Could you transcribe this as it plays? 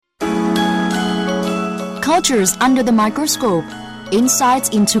Cultures under the microscope. Insights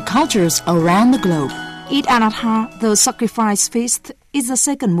into cultures around the globe. Eid al-Adha, the sacrifice feast, is the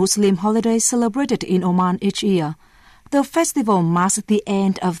second Muslim holiday celebrated in Oman each year. The festival marks the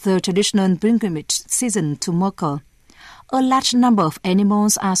end of the traditional pilgrimage season to Mecca. A large number of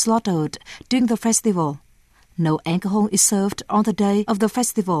animals are slaughtered during the festival. No alcohol is served on the day of the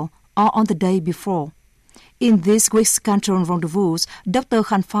festival or on the day before. In this week's cultural rendezvous, Dr.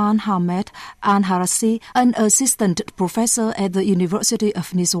 Khanfan Hamed Al-Harasi, an assistant professor at the University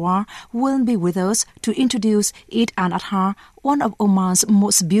of Nizwa, will be with us to introduce Eid al-Adha, one of Oman's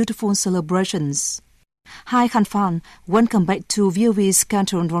most beautiful celebrations. Hi Khanfan, welcome back to VOV's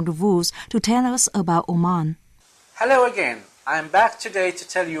Cultural Rendezvous to tell us about Oman. Hello again, I'm back today to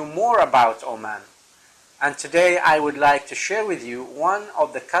tell you more about Oman. And today I would like to share with you one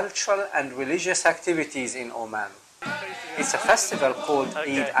of the cultural and religious activities in Oman. It's a festival called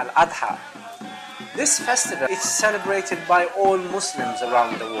Eid al-Adha. This festival is celebrated by all Muslims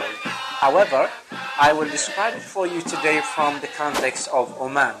around the world. However, I will describe it for you today from the context of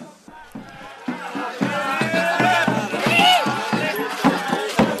Oman.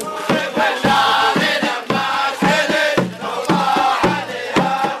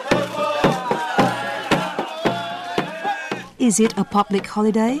 Is it a public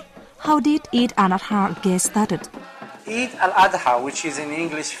holiday? How did Eid al-Adha get started? Eid al-Adha, which is in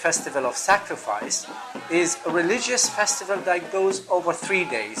English Festival of Sacrifice, is a religious festival that goes over 3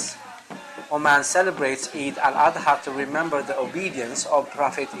 days. Oman celebrates Eid al-Adha to remember the obedience of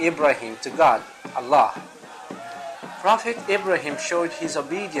Prophet Ibrahim to God, Allah. Prophet Ibrahim showed his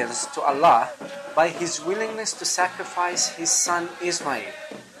obedience to Allah by his willingness to sacrifice his son Ismail,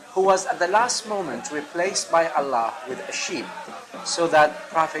 who was at the last moment replaced by Allah with a sheep, so that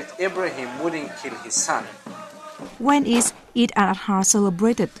Prophet Ibrahim wouldn't kill his son. When is Eid al-Adha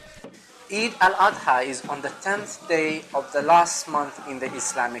celebrated? Eid al-Adha is on the 10th day of the last month in the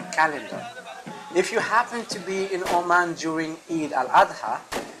Islamic calendar. If you happen to be in Oman during Eid al-Adha,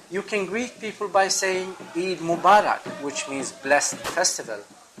 you can greet people by saying Eid Mubarak, which means blessed festival,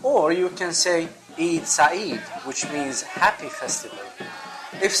 or you can say Eid Sa'id, which means happy festival.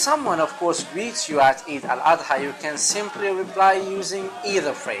 If someone, of course, greets you at Eid al-Adha, you can simply reply using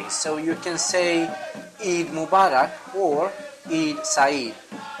either phrase. So you can say Eid Mubarak or Eid Sa'id.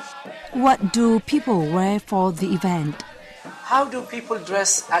 What do people wear for the event? How do people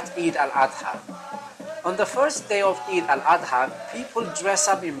dress at Eid al-Adha? On the first day of Eid al-Adha, people dress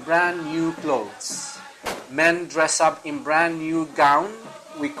up in brand new clothes. Men dress up in brand new gown.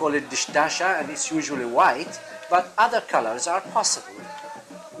 We call it dishdasha, and it's usually white, but other colors are possible.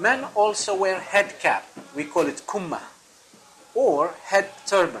 Men also wear head cap, we call it kumma, or head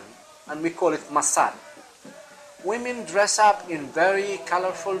turban, and we call it masad. Women dress up in very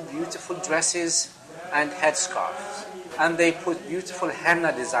colorful, beautiful dresses and headscarves, and they put beautiful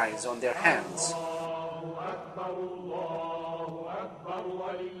henna designs on their hands.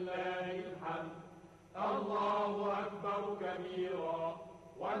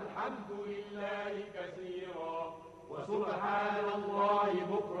 وسبحان الله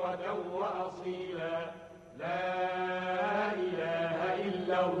بكرة وأصيلا لا إله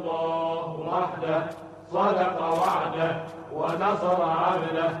إلا الله وحده صدق وعده ونصر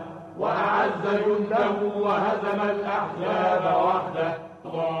عبده وأعز جنده وهزم الأحزاب وحده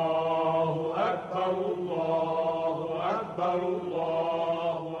الله أكبر الله أكبر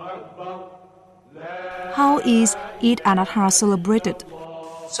الله أكبر. How is Eid al-Adha celebrated?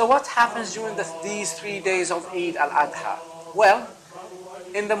 So what happens during these 3 days of Eid al-Adha? Well,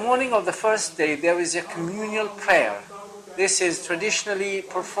 in the morning of the first day, there is a communal prayer. This is traditionally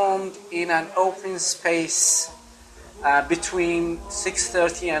performed in an open space between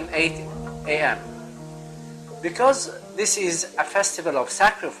 6:30 and 8 a.m. Because this is a festival of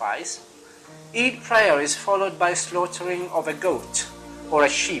sacrifice, Eid prayer is followed by slaughtering of a goat, or a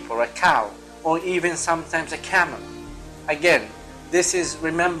sheep, or a cow, or even sometimes a camel. Again, this is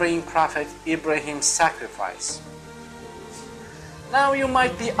remembering Prophet Ibrahim's sacrifice. Now you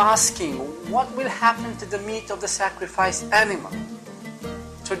might be asking, what will happen to the meat of the sacrificed animal?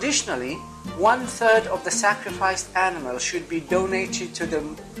 Traditionally, 1/3 of the sacrificed animal should be donated to the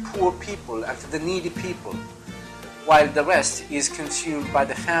poor people and to the needy people, while the rest is consumed by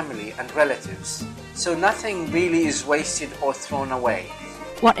the family and relatives. So nothing really is wasted or thrown away.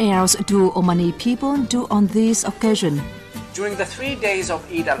 What else do Omani people do on this occasion? During the 3 days of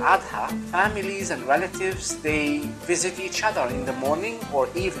Eid al-Adha, families and relatives, they visit each other in the morning or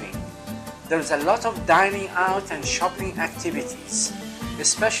evening. There's a lot of dining out and shopping activities,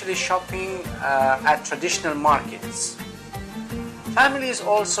 especially shopping at traditional markets. Families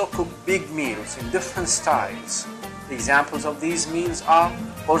also cook big meals in different styles. Examples of these meals are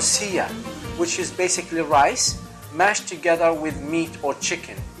orsiya, which is basically rice mashed together with meat or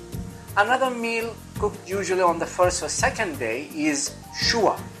chicken. Another meal cooked usually on the first or second day is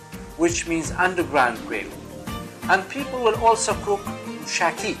shua, which means underground grill. And people will also cook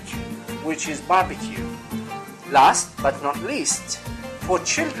shakik, which is barbecue. Last but not least, for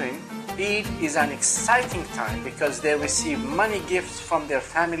children, Eid is an exciting time because they receive money gifts from their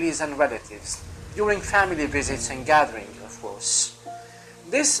families and relatives during family visits and gatherings, of course.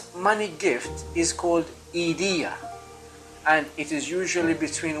 This money gift is called Eidiyah, and it is usually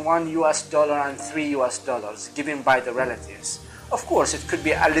between $1 and $3 given by the relatives. Of course, it could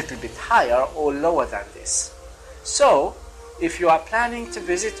be a little bit higher or lower than this. So, if you are planning to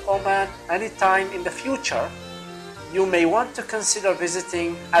visit Oman anytime in the future, you may want to consider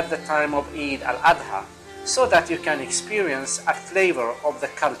visiting at the time of Eid al-Adha so that you can experience a flavor of the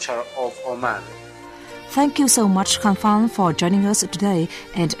culture of Oman. Thank you so much, Khanfan, for joining us today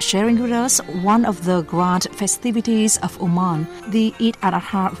and sharing with us one of the grand festivities of Oman, the Eid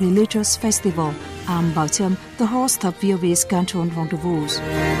al-Adha religious festival. I'm Bảo Trâm, the host of VOV's Canton Rendezvous.